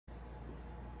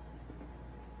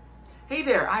Hey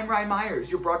there, I'm Ryan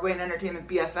Myers, your Broadway and Entertainment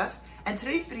BFF, and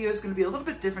today's video is going to be a little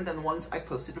bit different than the ones I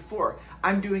posted before.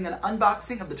 I'm doing an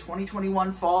unboxing of the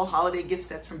 2021 Fall Holiday Gift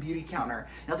Sets from Beautycounter.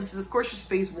 Now this is of course just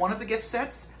phase one of the gift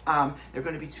sets. There are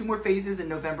going to be 2 more phases in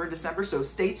November and December, so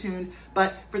stay tuned.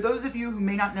 But for those of you who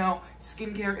may not know,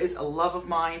 skincare is a love of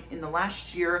mine. In the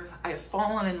last year, I have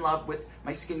fallen in love with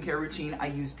my skincare routine. I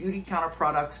use Beautycounter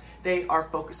products. They are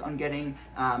focused on getting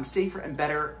safer and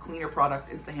better, cleaner products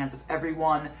into the hands of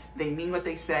everyone. They mean what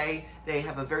they say. They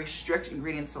have a very strict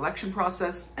ingredient selection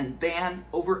process and ban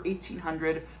over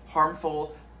 1,800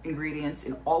 harmful ingredients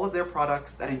in all of their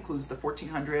products. That includes the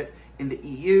 1,400 in the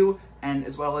EU, and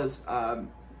as well as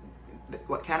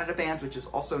what Canada bans, which is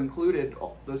also included.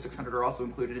 Those 600 are also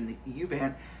included in the EU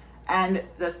ban, and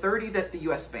the 30 that the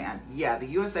US ban. Yeah, the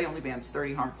USA only bans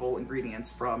 30 harmful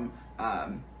ingredients from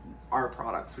our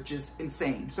products, which is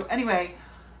insane. So anyway,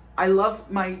 I love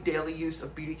my daily use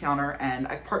of Beautycounter, and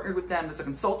I partnered with them as a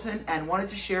consultant and wanted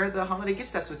to share the holiday gift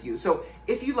sets with you. So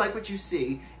if you like what you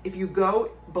see, if you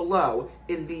go below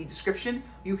in the description,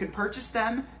 you can purchase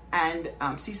them and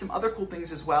see some other cool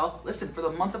things as well. Listen, for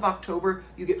the month of October,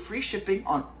 you get free shipping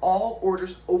on all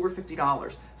orders over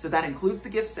 $50. So that includes the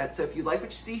gift set. So if you like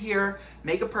what you see here,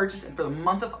 make a purchase, and for the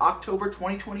month of October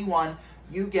 2021,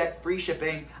 you get free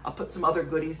shipping. I'll put some other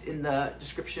goodies in the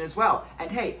description as well. And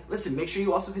hey, listen, make sure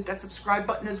you also hit that subscribe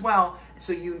button as well,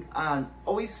 so you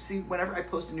always see whenever I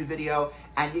post a new video,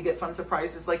 and you get fun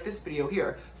surprises like this video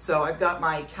here. So I've got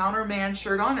my Counterman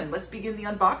shirt on, and let's begin the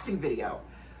unboxing video.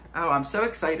 Oh, I'm so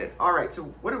excited. All right, so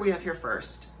what do we have here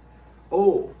first?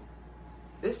 Oh,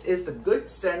 this is the Good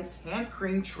Sense Hand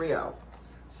Cream Trio.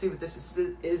 Let's see what this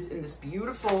is in this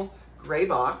beautiful gray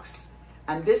box.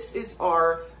 And this is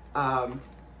our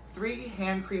 3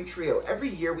 hand cream trio. Every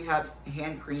year we have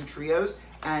hand cream trios,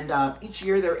 and each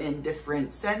year they're in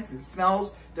different scents and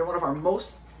smells. They're one of our most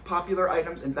popular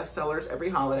items and bestsellers every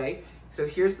holiday. So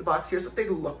here's the box. Here's what they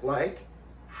look like.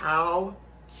 How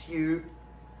cute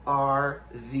are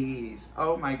these?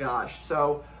 Oh my gosh.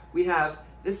 So we have,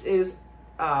 this is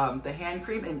the hand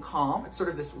cream in Calm. It's sort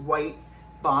of this white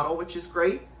bottle, which is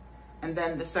great. And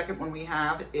then the second one we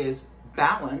have is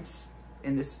Balance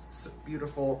in this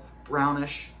beautiful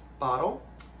brownish bottle.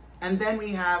 And then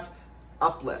we have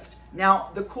Uplift.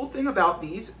 Now, the cool thing about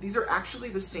these are actually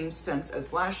the same scents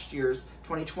as last year's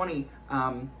 2020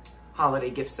 holiday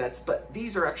gift sets, but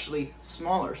these are actually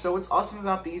smaller. So what's awesome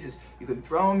about these is you can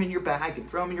throw them in your bag, you can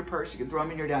throw them in your purse, you can throw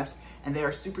them in your desk, and they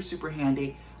are super, super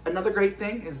handy. Another great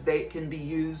thing is they can be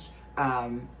used,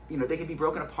 they can be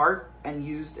broken apart and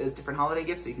used as different holiday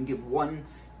gifts. So you can give one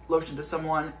lotion to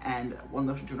someone and one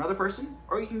lotion to another person,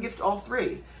 or you can gift all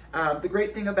 3. The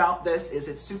great thing about this is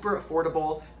it's super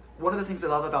affordable. One of the things I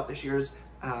love about this year's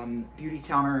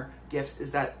Beautycounter gifts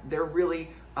is that they're really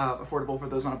affordable for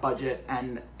those on a budget,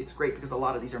 and it's great because a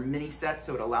lot of these are mini sets,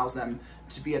 so it allows them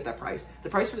to be at that price. The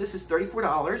price for this is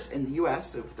 $34 in the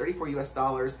US, so $34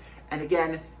 US. And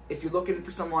again, if you're looking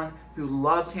for someone who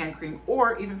loves hand cream,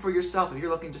 or even for yourself, if you're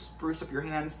looking to spruce up your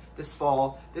hands this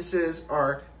fall, this is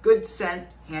our Good Scent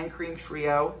Hand Cream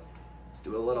Trio. Let's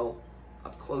do a little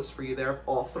up close for you there of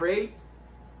all 3.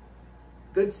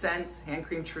 Good Scent Hand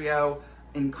Cream Trio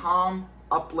in Calm,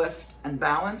 Uplift, and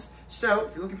Balance. So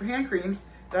if you're looking for hand creams,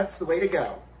 that's the way to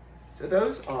go. So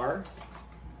those are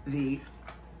the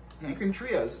hand cream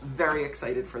trios. Very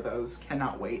excited for those.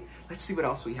 Cannot wait. Let's see what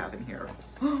else we have in here.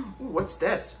 Ooh, what's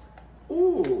this?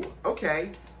 Ooh,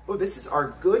 okay. Oh, this is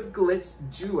our Good Glitz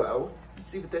Duo. Let's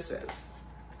see what this is.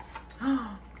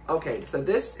 Okay, so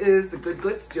this is the Good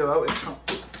Glitz Duo.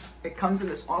 It comes in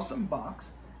this awesome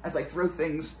box as I throw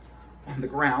things on the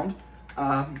ground.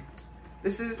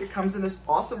 It comes in this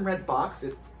awesome red box.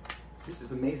 This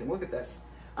is amazing. Look at this.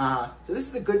 So this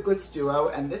is the Good Glitz Duo,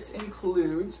 and this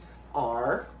includes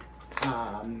our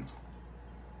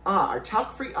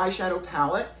talc-free eyeshadow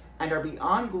palette and our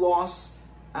Beyond Gloss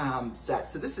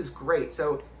set. So this is great.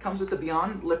 So it comes with the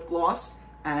Beyond Lip Gloss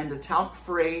and the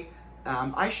talc-free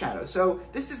eyeshadow. So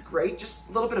this is great. Just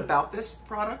a little bit about this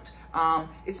product.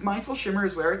 It's Mindful Shimmer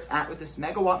is where it's at with this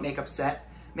Megawatt makeup set.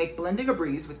 Make blending a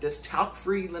breeze with this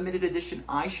talc-free limited edition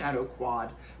eyeshadow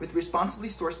quad with responsibly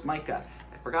sourced mica.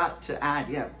 I forgot to add,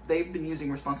 yeah, they've been using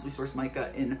responsibly sourced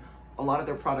mica in a lot of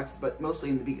their products, but mostly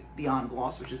in the Beyond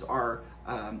Gloss, which is our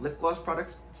lip gloss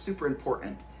products. Super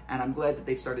important, and I'm glad that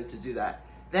they've started to do that.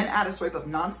 Then add a swipe of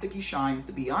non-sticky shine with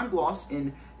the Beyond Gloss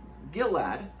in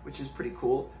Gilad, which is pretty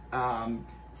cool.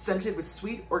 Scented with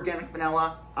sweet organic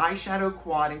vanilla. Eyeshadow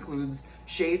quad includes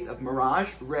shades of Mirage,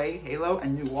 Ray, Halo,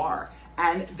 and Noir.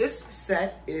 And this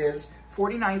set is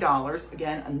 $49.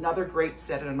 Again, another great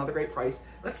set at another great price.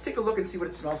 Let's take a look and see what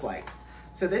it smells like.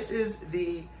 So this is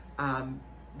the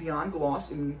Beyond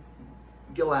Gloss in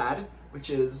Gilad, which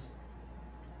is,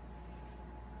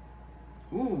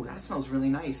 ooh, that smells really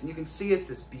nice. And you can see it's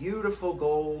this beautiful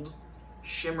gold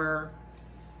shimmer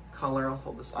color. I'll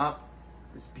hold this up.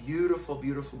 This beautiful,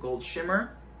 beautiful gold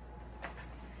shimmer.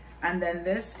 And then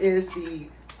this is the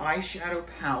eyeshadow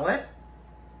palette.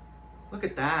 Look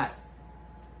at that.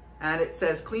 And it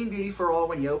says Clean Beauty for All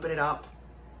when you open it up.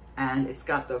 And it's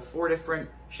got the 4 different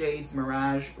shades: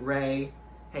 Mirage, Ray,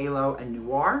 Halo, and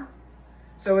Noir.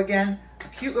 So again, a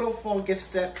cute little fall gift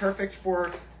set, perfect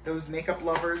for those makeup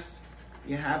lovers.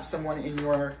 You have someone in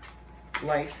your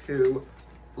life who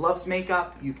loves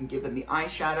makeup, you can give them the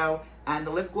eyeshadow and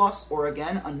the lip gloss, or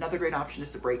again, another great option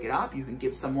is to break it up. You can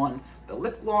give someone the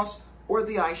lip gloss or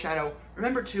the eyeshadow.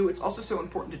 Remember too, it's also so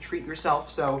important to treat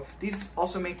yourself, so these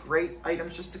also make great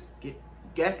items just to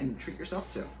get and treat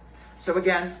yourself too. So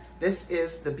again, this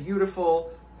is the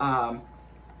beautiful Good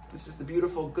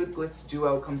Glitz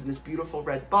Duo. It comes in this beautiful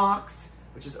red box,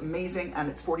 which is amazing, and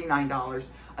it's $49.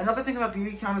 Another thing about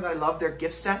Beautycounter that I love, their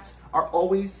gift sets are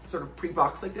always sort of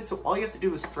pre-boxed like this, so all you have to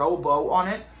do is throw a bow on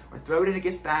it, or throw it in a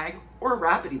gift bag, or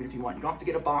wrap it even if you want. You don't have to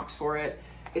get a box for it.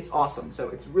 It's awesome, so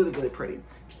it's really, really pretty.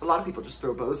 Just a lot of people just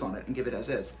throw bows on it and give it as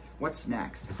is. What's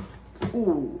next?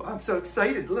 Ooh, I'm so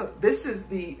excited. Look, this is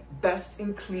the Best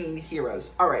in Clean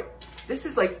Heroes. All right, this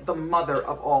is like the mother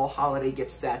of all holiday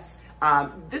gift sets.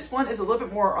 This one is a little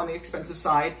bit more on the expensive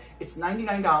side. It's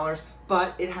 $99,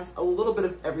 but it has a little bit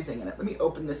of everything in it. Let me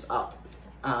open this up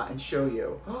and show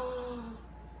you.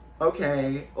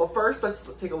 Okay, well first, let's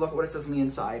take a look at what it says on the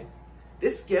inside.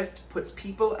 This gift puts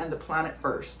people and the planet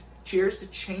first. Cheers to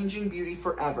changing beauty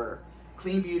forever.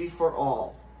 Clean beauty for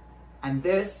all. And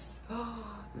this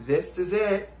is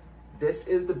it. This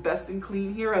is the Best in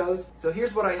Clean Heroes. So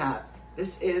here's what I have.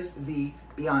 This is the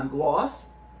Beyond Gloss,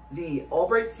 the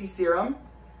Albright Sea Serum.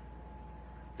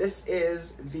 This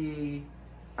is the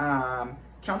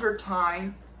Counter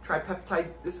Time Tripeptide,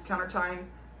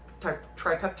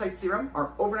 Tripeptide Serum,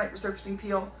 our Overnight Resurfacing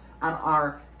Peel, and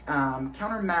our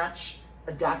Counter Match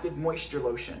Adaptive Moisture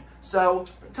Lotion. So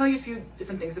I'll tell you a few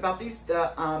different things about these.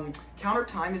 The Counter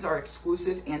Time is our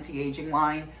exclusive anti-aging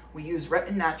line. We use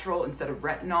Retin Natural instead of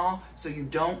retinol, so you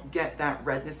don't get that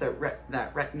redness that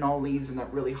retinol leaves and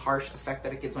that really harsh effect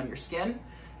that it gives on your skin.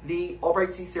 The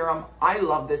Albright Sea Serum, I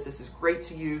love this. This is great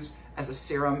to use as a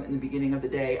serum in the beginning of the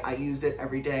day. I use it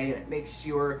every day and it makes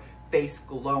your face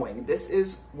glowing. This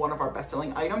is one of our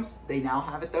best-selling items. They now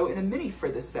have it though in a mini for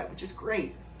this set, which is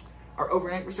great. Our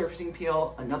Overnight Resurfacing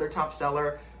Peel, another top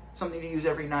seller, something to use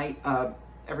every night,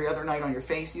 every other night on your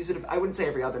face. Use it, I wouldn't say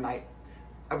every other night.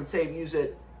 I would say use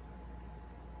it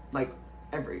like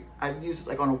I use it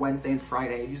like on a Wednesday and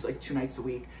Friday. I use it like 2 nights a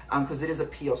week because it is a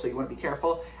peel, so you want to be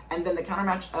careful. And then the Counter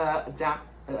Match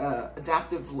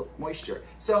Adaptive Moisture.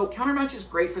 So Counter Match is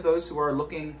great for those who are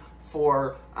looking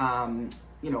for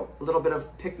you know, a little bit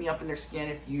of pick-me-up in their skin.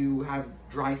 If you have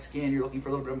dry skin, you're looking for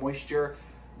a little bit of moisture.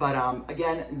 But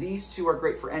again, these two are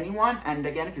great for anyone. And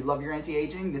again, if you love your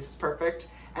anti-aging, this is perfect.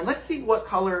 And let's see what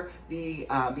color the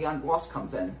Beyond Gloss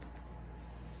comes in.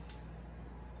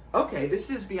 Okay, this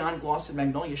is Beyond Gloss and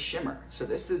Magnolia Shimmer. So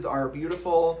this is our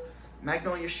beautiful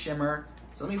Magnolia Shimmer.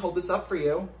 So let me hold this up for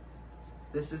you.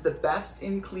 This is the Best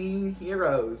in Clean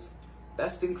Heroes.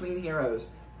 Best in Clean Heroes.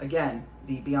 Again,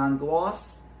 the Beyond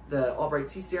Gloss, the Albright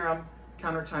Sea Serum,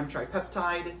 Counter Time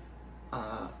Tripeptide,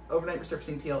 Overnight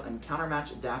Resurfacing Peel, and Counter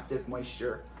Match Adaptive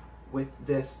Moisture with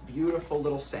this beautiful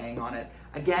little saying on it.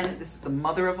 Again, this is the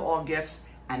mother of all gifts,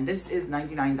 and this is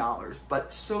 $99,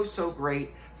 but so, so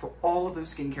great for all of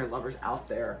those skincare lovers out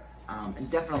there, and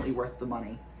definitely worth the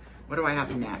money. What do I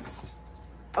have next?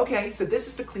 Okay, so this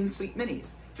is the Clean Sweet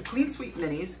Minis. The Clean Sweet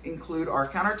Minis include our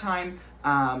Counter Time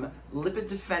Lipid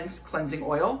Defense Cleansing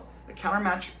Oil, the Counter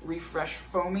Match Refresh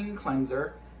Foaming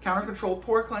Cleanser, Counter Control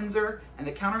Pore Cleanser, and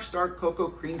the Counter Start Cocoa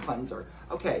Cream Cleanser.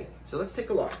 Okay, so let's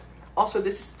take a look. Also,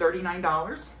 this is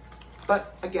 $39,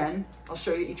 but again, I'll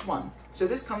show you each one. So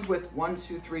this comes with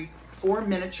 4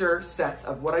 miniature sets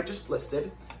of what I just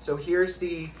listed. So here's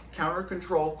the Counter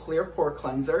Control Clear Pore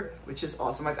Cleanser, which is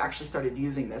awesome. I've actually started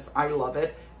using this. I love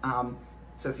it.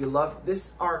 So if you love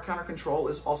this, our Counter Control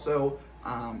is also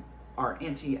our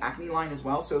anti-acne line as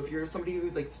well. So if you're somebody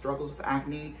who like struggles with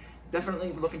acne,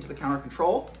 definitely look into the Counter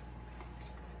Control.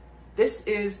 This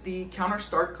is the Counter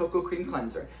Start Cocoa Cream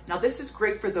Cleanser. Now this is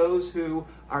great for those who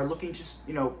are looking to,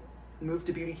 you know, move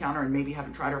to Beautycounter and maybe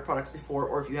haven't tried our products before,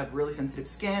 or if you have really sensitive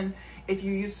skin. If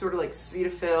you use sort of like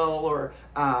Cetaphil or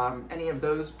any of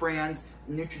those brands,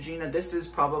 Neutrogena, this is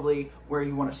probably where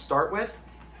you want to start with.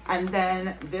 And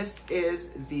then this is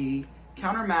the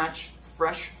Counter Match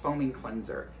Refresh Foaming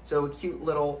Cleanser. So a cute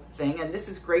little thing, and this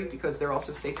is great because they're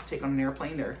also safe to take on an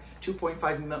airplane. They're 2.5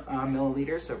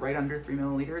 milliliters, so right under 3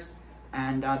 milliliters.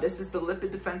 And this is the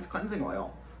Lipid Defense Cleansing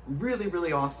Oil. Really,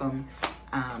 really awesome.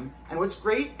 And what's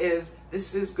great is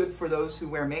this is good for those who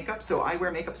wear makeup. So I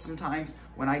wear makeup sometimes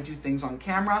when I do things on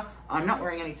camera. I'm not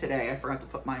wearing any today. I forgot to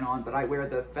put mine on, but I wear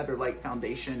the Featherlight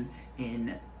Foundation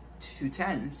in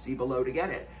 210. See below to get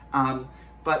it.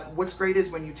 But what's great is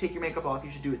when you take your makeup off,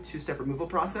 you should do a 2-step removal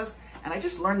process. And I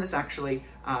just learned this actually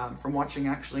from watching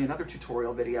another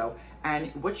tutorial video.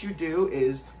 And what you do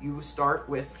is you start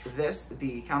with this,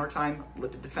 the Countertime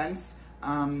Lipid Defense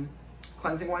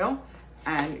Cleansing Oil,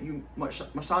 and you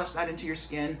massage that into your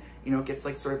skin. You know, it gets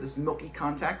like sort of this milky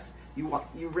context.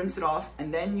 You rinse it off,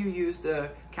 and then you use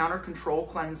the Counter Control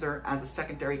Cleanser as a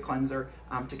secondary cleanser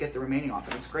to get the remaining off,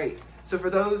 and it's great. So for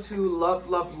those who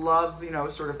love, you know,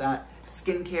 sort of that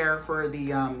skincare for the,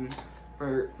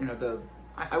 you know,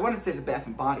 I wouldn't say the Bath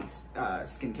and Body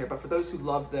skincare, but for those who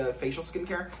love the facial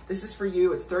skincare, this is for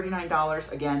you. It's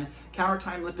 $39. Again,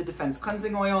 Countertime Lipid Defense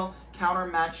Cleansing Oil, Counter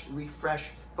Match Refresh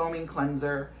Foaming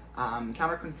Cleanser,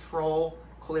 Counter Control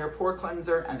Clear Pore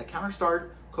Cleanser, and the Counter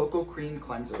Start Cocoa Cream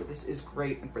Cleanser. This is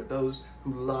great, and for those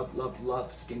who love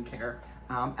skincare,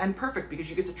 and perfect because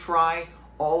you get to try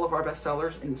all of our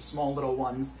bestsellers in small little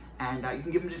ones, and you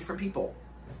can give them to different people.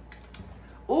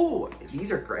 Oh,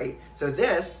 these are great. So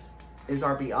this is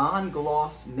our Beyond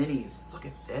Gloss Minis. Look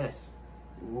at this.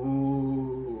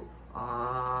 Ooh,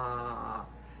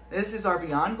 This is our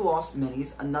Beyond Gloss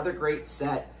Minis, another great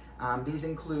set. These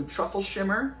include Truffle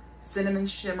Shimmer, Cinnamon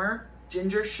Shimmer,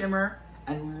 Ginger Shimmer,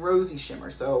 and Rosy Shimmer.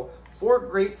 So 4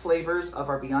 great flavors of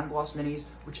our Beyond Gloss Minis,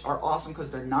 which are awesome because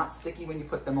they're not sticky when you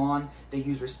put them on. They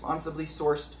use responsibly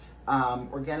sourced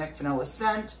organic vanilla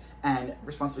scent and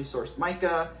responsibly sourced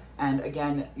mica. And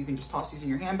again, you can just toss these in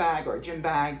your handbag or a gym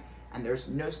bag, and there's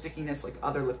no stickiness like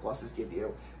other lip glosses give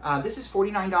you. This is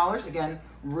 $49. Again,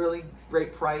 really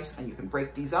great price, and you can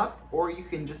break these up, or you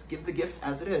can just give the gift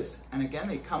as it is. And again,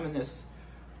 they come in this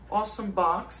awesome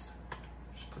box.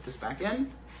 Just put this back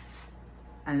in,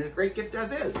 and it's a great gift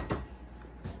as is.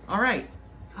 All right.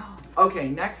 Okay,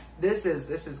 next, this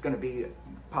is gonna be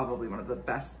probably one of the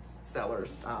best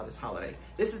sellers this holiday.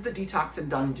 This is the Detox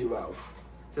and Done Duo.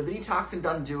 So the Detox and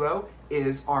Done Duo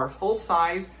is our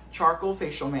full-size charcoal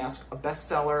facial mask, a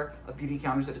bestseller of Beauty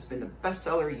Counters that has been a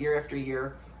bestseller year after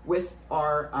year, with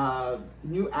our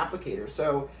new applicator.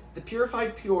 So the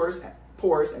purified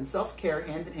pores and self-care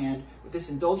hand in hand with this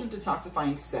indulgent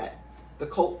detoxifying set. The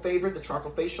cult favorite, the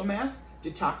charcoal facial mask,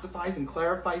 detoxifies and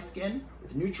clarifies skin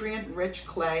with nutrient-rich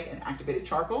clay and activated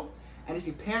charcoal. And if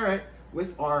you pair it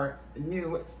with our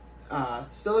new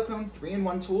silicone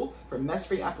 3-in-1 tool for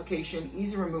mess-free application,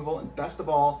 easy removal, and best of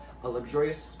all, a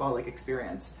luxurious spa-like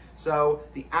experience. So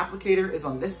the applicator is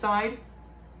on this side.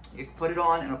 You can put it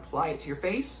on and apply it to your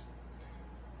face.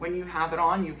 When you have it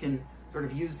on, you can sort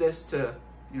of use this to,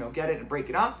 you know, get it and break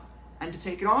it up. And to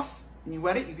take it off, when you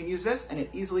wet it, you can use this, and it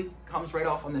easily comes right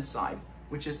off on this side,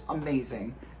 which is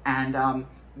amazing. And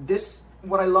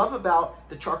what I love about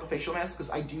the charcoal facial mask,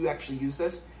 because I do actually use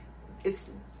this, it's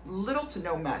little to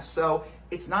no mess. So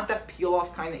it's not that peel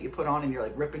off kind that you put on and you're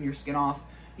like ripping your skin off.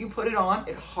 You put it on,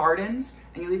 it hardens,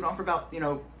 and you leave it on for about, you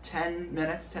know, 10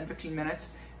 minutes, 10, 15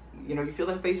 minutes. You know, you feel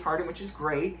the face harden, which is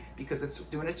great because it's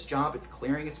doing its job. It's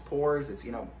clearing its pores. It's,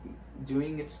 you know,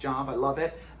 doing its job. I love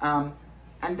it.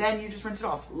 And then you just rinse it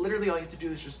off. Literally all you have to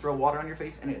do is just throw water on your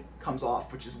face and it comes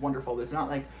off, which is wonderful. It's not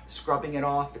like scrubbing it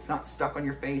off. It's not stuck on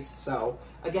your face. So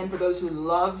again, for those who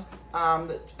love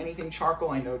anything charcoal,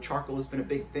 I know charcoal has been a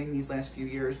big thing these last few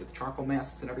years with charcoal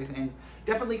masks and everything.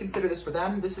 Definitely consider this for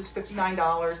them. This is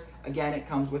 $59. Again, it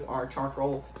comes with our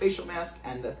charcoal facial mask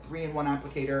and the 3-in-1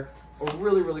 applicator. A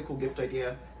really, really cool gift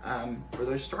idea for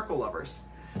those charcoal lovers.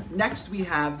 Next, we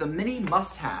have the mini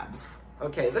must-haves.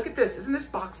 Okay, look at this. Isn't this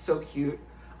box so cute?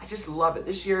 I just love it.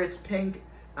 This year it's pink,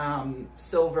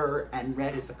 silver, and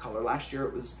red is the color. Last year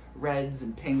it was reds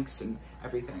and pinks and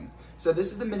everything. So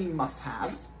this is the mini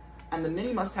must-haves. And the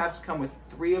mini must-haves come with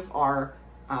 3 of our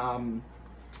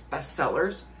best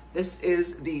sellers. This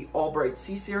is the All Bright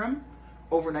C Serum,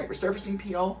 Overnight Resurfacing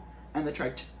Peel, and the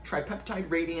Tripeptide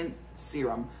Radiant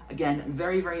Serum. Again,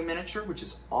 very, very miniature, which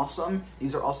is awesome.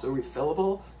 These are also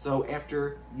refillable. So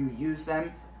after you use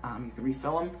them, you can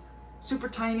refill them. Super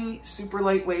tiny, super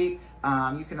lightweight.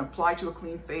 You can apply to a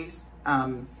clean face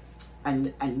and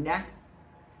neck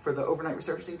for the overnight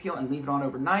resurfacing peel and leave it on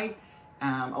overnight.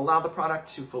 Allow the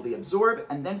product to fully absorb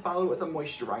and then follow with a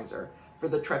moisturizer. For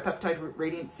the Tripeptide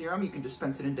Radiant Serum, you can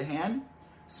dispense it into hand.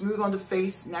 Smooth onto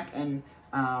face, neck, and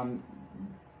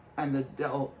the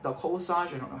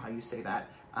decolletage, I don't know how you say that,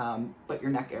 but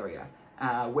your neck area.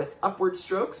 With upward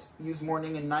strokes, use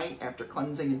morning and night after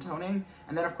cleansing and toning.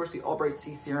 And then, of course, the Albright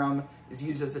C Serum is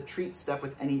used as a treat step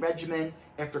with any regimen.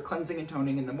 After cleansing and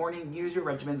toning in the morning, use your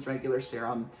regimen's regular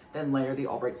serum, then layer the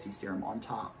Albright C Serum on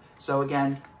top. So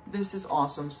again, this is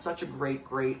awesome. Such a great,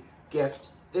 great gift.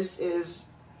 This is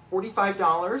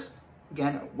 $45.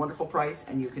 Again, a wonderful price,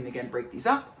 and you can, again, break these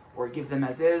up or give them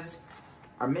as is.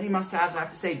 Our mini must-haves, I have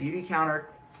to say, Beautycounter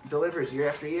delivers year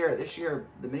after year. This year,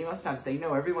 the mini must-haves, they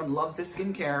know everyone loves this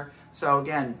skincare. So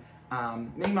again,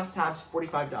 mini must-haves,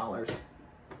 $45.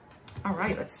 All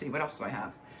right, let's see, what else do I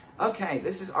have? Okay,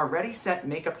 this is our Ready Set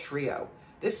Makeup Trio.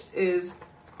 This is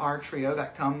our trio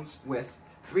that comes with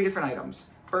 3 different items.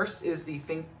 First is the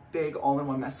Think Big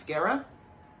All-in-One Mascara.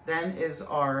 Then is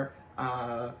our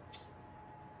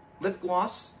lip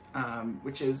gloss,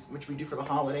 which we do for the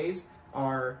holidays,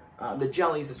 are the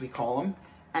jellies as we call them,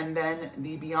 and then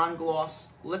the Beyond Gloss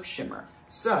Lip Shimmer.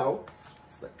 So,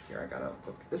 let's look here, I gotta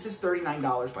look. This is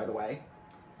 $39, by the way,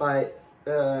 but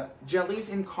jellies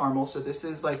in caramel, so this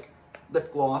is like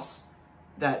lip gloss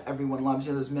that everyone loves,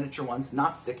 you know, those miniature ones,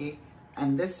 not sticky.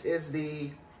 And this is the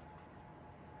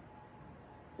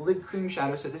lid cream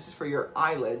shadow, so this is for your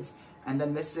eyelids. And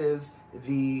then this is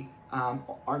the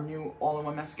our new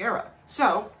all-in-one mascara.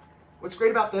 So, what's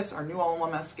great about this, our new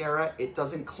all-in-one mascara, it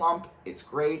doesn't clump, it's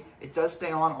great, it does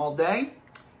stay on all day.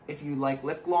 If you like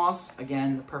lip gloss,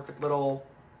 again, the perfect little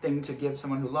thing to give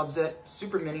someone who loves it.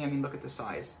 Super mini, I mean, look at the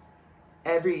size.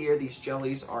 Every year, these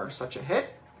jellies are such a hit.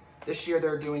 This year,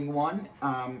 they're doing one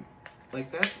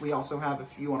like this. We also have a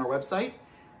few on our website.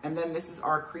 And then this is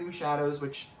our cream shadows,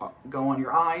 which go on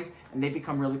your eyes, and they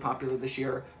become really popular this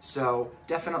year. So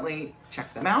definitely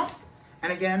check them out.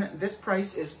 And again, this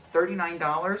price is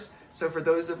 $39. So for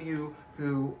those of you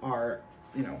who are,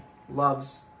 you know,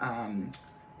 loves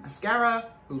mascara,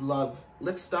 who love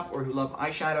lip stuff, or who love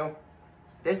eyeshadow,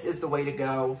 this is the way to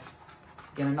go.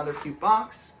 Get another cute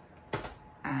box,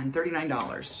 and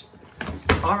 $39.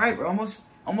 All right, we're almost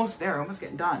there, almost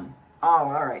getting done. Oh,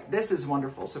 all right, this is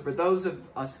wonderful. So for those of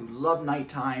us who love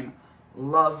nighttime,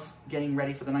 love getting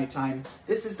ready for the nighttime,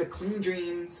 this is the Clean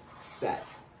Dreams set.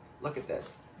 Look at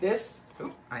this.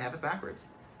 Oh, I have it backwards.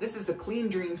 This is the Clean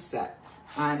Dreams set.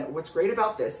 And what's great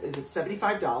about this is it's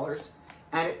 $75,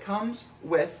 and it comes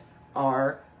with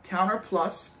our Counter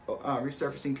Plus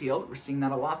resurfacing peel. We're seeing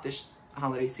that a lot this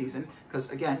holiday season because,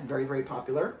 again, very, very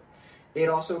popular. It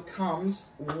also comes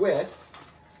with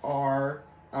our,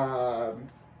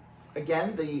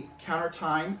 again, the Counter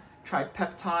Time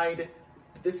Tripeptide,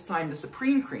 this time the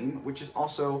Supreme Cream, which is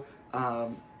also a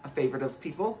favorite of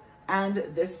people, and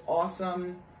this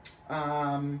awesome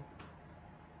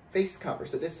face cover.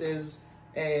 So this is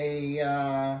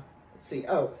a, let's see,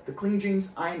 oh, the Clean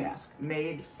Dreams Eye Mask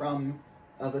made from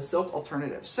the silk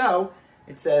alternative. So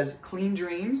it says Clean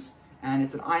Dreams, and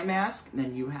it's an eye mask. And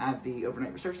then you have the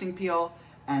overnight resurfacing peel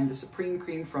and the Supreme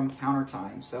Cream from Counter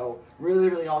Time. So really,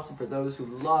 really awesome for those who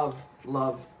love,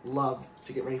 love, love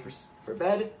to get ready for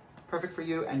bed. Perfect for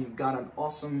you, and you've got an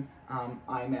awesome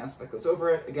eye mask that goes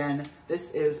over it. Again,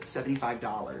 this is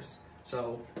 $75.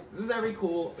 So very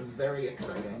cool, very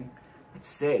exciting. Let's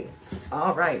see.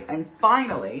 All right, and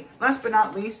finally, last but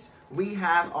not least, we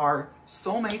have our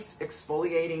Soulmates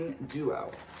Exfoliating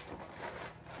Duo.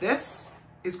 This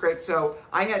is great. So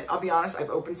I'll be honest,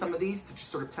 I've opened some of these to just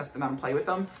sort of test them out and play with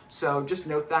them. So just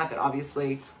note that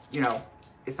obviously, you know,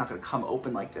 it's not gonna come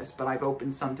open like this, but I've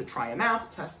opened some to try them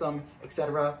out, test them,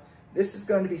 etc. This is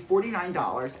going to be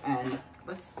 $49, and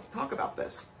let's talk about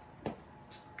this.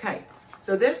 Okay,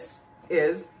 so this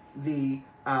is the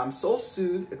Soul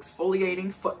Soothe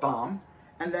Exfoliating Foot Balm,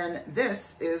 and then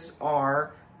this is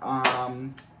our,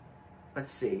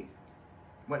 let's see,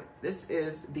 this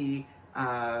is the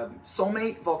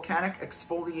Soulmate Volcanic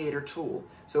Exfoliator Tool.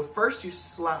 So first you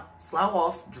slough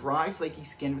off dry, flaky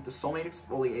skin with the Soulmate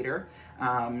Exfoliator,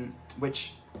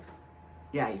 which,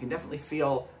 yeah, you can definitely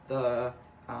feel the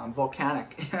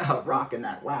volcanic rock in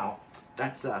that. Wow,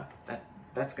 that's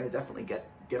gonna definitely get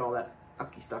all that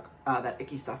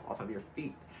icky stuff off of your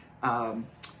feet.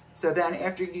 So then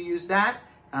after you use that,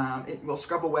 it will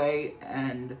scrub away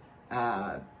and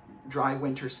dry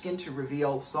winter skin to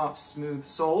reveal soft, smooth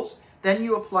soles. Then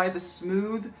you apply the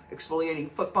Smooth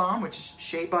Exfoliating Foot Balm, which is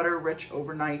shea butter rich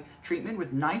overnight treatment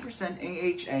with 9%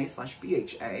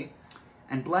 AHA/BHA,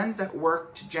 and blends that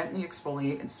work to gently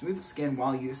exfoliate and smooth the skin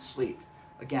while you sleep.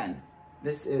 Again,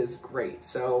 this is great.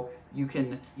 So you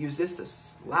can use this to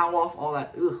slough off all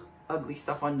that ugly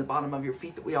stuff on the bottom of your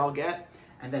feet that we all get,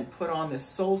 and then put on this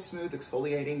Soul Smooth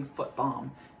Exfoliating Foot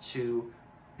Balm to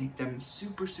make them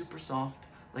super, super soft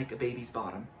like a baby's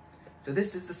bottom. So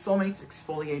this is the Soulmates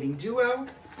Exfoliating Duo,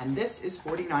 and this is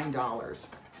 $49. Put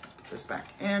this back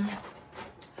in.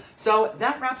 So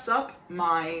that wraps up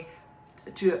my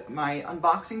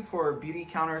unboxing for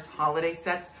Beautycounter's holiday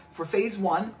sets. For phase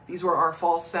one, these were our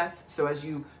fall sets. So as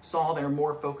you saw, they're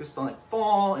more focused on like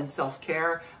fall and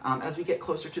self-care. As we get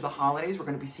closer to the holidays, we're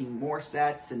going to be seeing more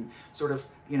sets and sort of,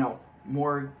 you know,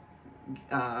 more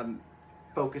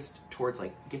focused towards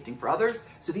like gifting for others.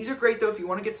 So these are great though. If you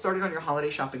want to get started on your holiday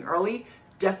shopping early,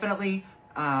 definitely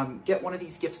get one of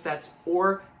these gift sets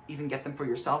or even get them for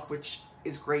yourself, which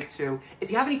is great too.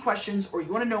 If you have any questions or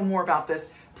you want to know more about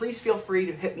this, please feel free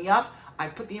to hit me up. I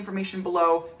put the information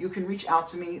below. You can reach out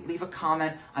to me, leave a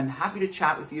comment. I'm happy to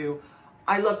chat with you.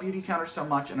 I love Beautycounter so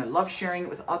much and I love sharing it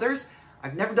with others.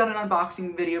 I've never done an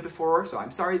unboxing video before, so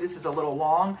I'm sorry this is a little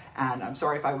long, and I'm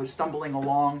sorry if I was stumbling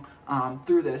along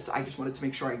through this. I just wanted to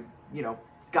make sure I, you know,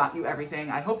 got you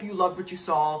everything. I hope you loved what you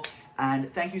saw,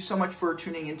 and thank you so much for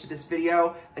tuning into this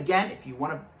video. Again, if you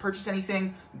want to purchase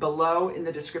anything, below in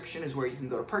the description is where you can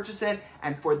go to purchase it.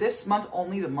 And for this month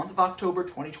only, the month of October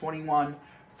 2021,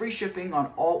 free shipping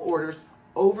on all orders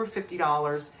over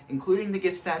 $50, including the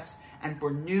gift sets. And for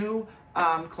new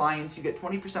clients, you get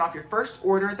 20% off your first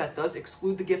order. That does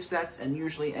exclude the gift sets and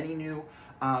usually any new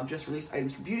just released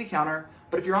items from Beautycounter.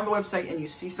 But if you're on the website and you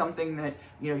see something that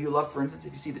you love, for instance,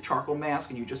 if you see the charcoal mask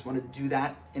and you just want to do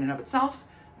that in and of itself,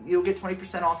 you'll get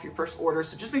 20% off your first order.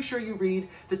 So just make sure you read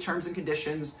the terms and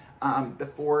conditions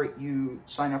before you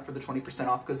sign up for the 20%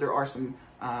 off, because there are some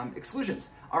exclusions.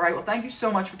 All right, well, thank you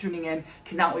so much for tuning in.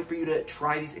 Cannot wait for you to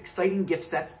try these exciting gift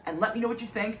sets and let me know what you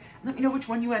think. Let me know which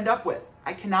one you end up with.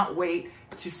 I cannot wait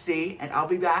to see, and I'll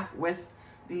be back with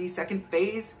the second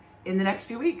phase in the next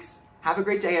few weeks. Have a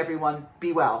great day, everyone.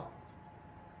 Be well.